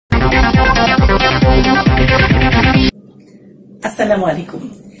আসসালামু আলাইকুম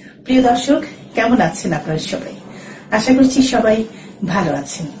প্রিয় দর্শক, কেমন আছেন আপনারা সবাই? আশা করছি সবাই ভালো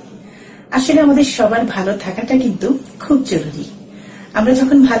আছেন। আসলে আমাদের সবার ভালো থাকাটা কিন্তু খুব জরুরি। আমরা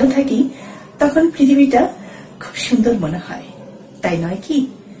যখন ভালো থাকি তখন পৃথিবীটা খুব সুন্দর মনে হয়, তাই নয় কি?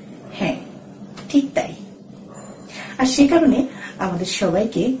 হ্যাঁ, ঠিক তাই। আর সে কারণে আমাদের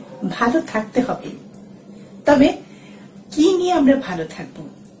সবাইকে ভালো থাকতে হবে। তবে কি নিয়ে আমরা ভালো থাকব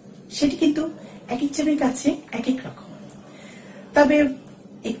সেটি কিন্তু এক একজনের কাছে এক এক রকম। তবে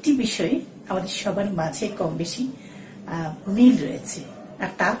একটি বিষয় আমাদের সবার মাঝে কম বেশি মিল রয়েছে, আর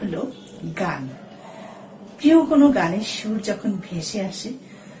তা হলো গান। প্রিয় কোনো গানের সুর যখন ভেসে আসে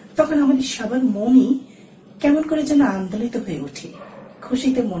তখন আমাদের সবার মনই কেমন করে যেন আন্দোলিত হয়ে ওঠে,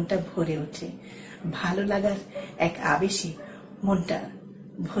 খুশিতে মনটা ভরে ওঠে, ভালো লাগার এক আবেশে মনটা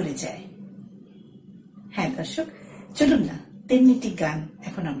ভরে যায়। হ্যাঁ দর্শক, চলুন না তেমনি একটি গান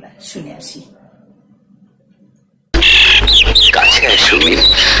এখন আমরা শুনে আসি। কাছে আসো,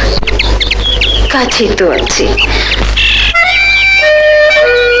 কাছে তো আছে,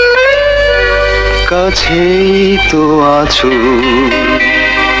 কাছেই তো আছো,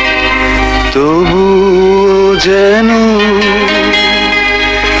 তবু যেন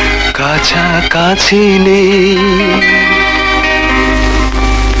কাছাকাছি নেই।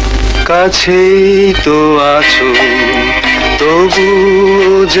 কাছেই তো আছো, তবু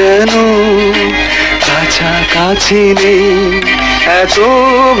যেন কাছাকাছি নেই। এত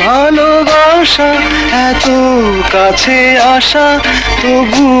ভালোবাসা, এত কাছে আসা,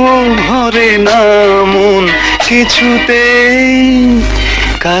 তবুও ভরে না মন কিছুতেই।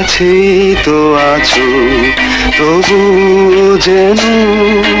 কাছেই তো আছো, তবু যেন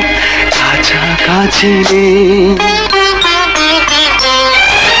কাছাকাছি নেই।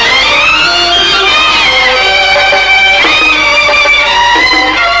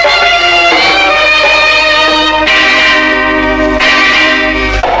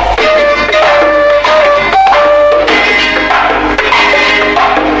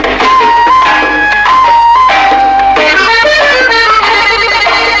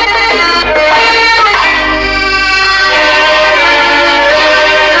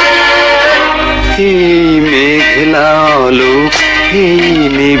 এই মেঘলা আলোক, এই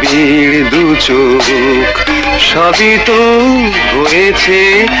নিবিড় দু চোখ, সবই তো হয়েছে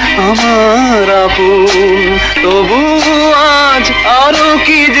আমার আপন। তবু আজ আরো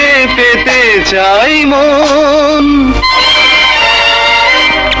কি যে পেতে চাই মন।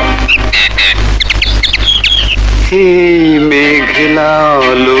 এই মেঘলা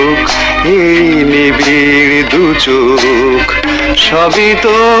আলোক, এই নিবিড় দু চোখ, সবই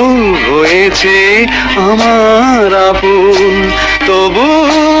তো হয়েছে আমার আপন। তবু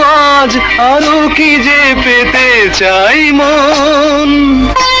আজ আরো কি যে পেতে চাই মন।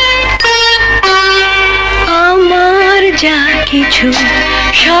 আমার যা কিছু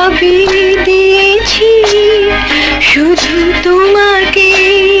সবই দিয়েছি শুধু তোমাকে।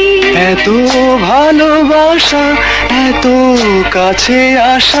 এত ভালোবাসা, এত কাছে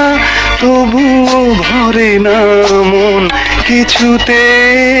আসা, তবুও ভরে না মন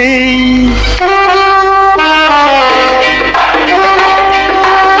কিছুতেই।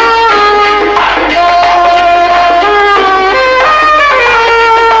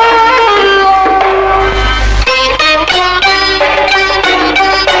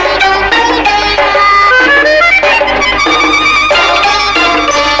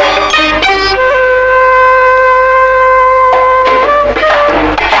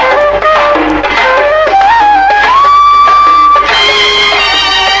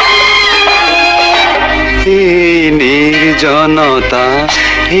 এই নির্জনতা,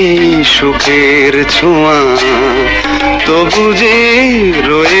 এই সুখের ছোঁয়া, তবু যে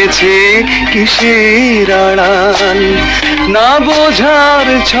রয়েছে কিসের আড়াল। না বোঝার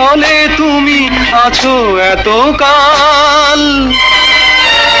ছলে তুমি আছো এত কাল।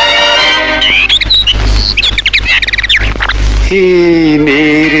 এই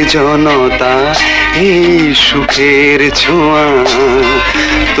নির্জনতা, এই সুখের ছোঁয়া,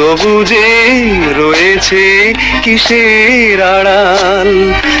 তবু যে রয়েছে কিসের আড়াল।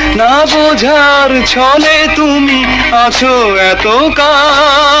 না বোঝার ছলে তুমি আছো এত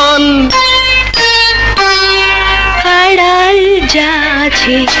কাল। আড়াল যা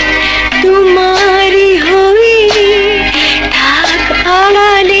আছে তোমারই হয়ে থাক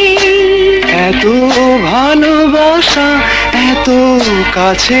আড়ালে। এত ভালোবাসা, এত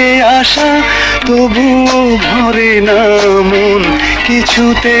কাছে আসা, তবুও ভরে না মন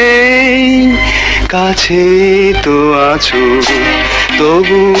কিছুতেই। কাছে তো আছো,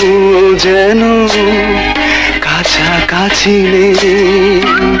 তবু যেন কাছাকাছি নেই।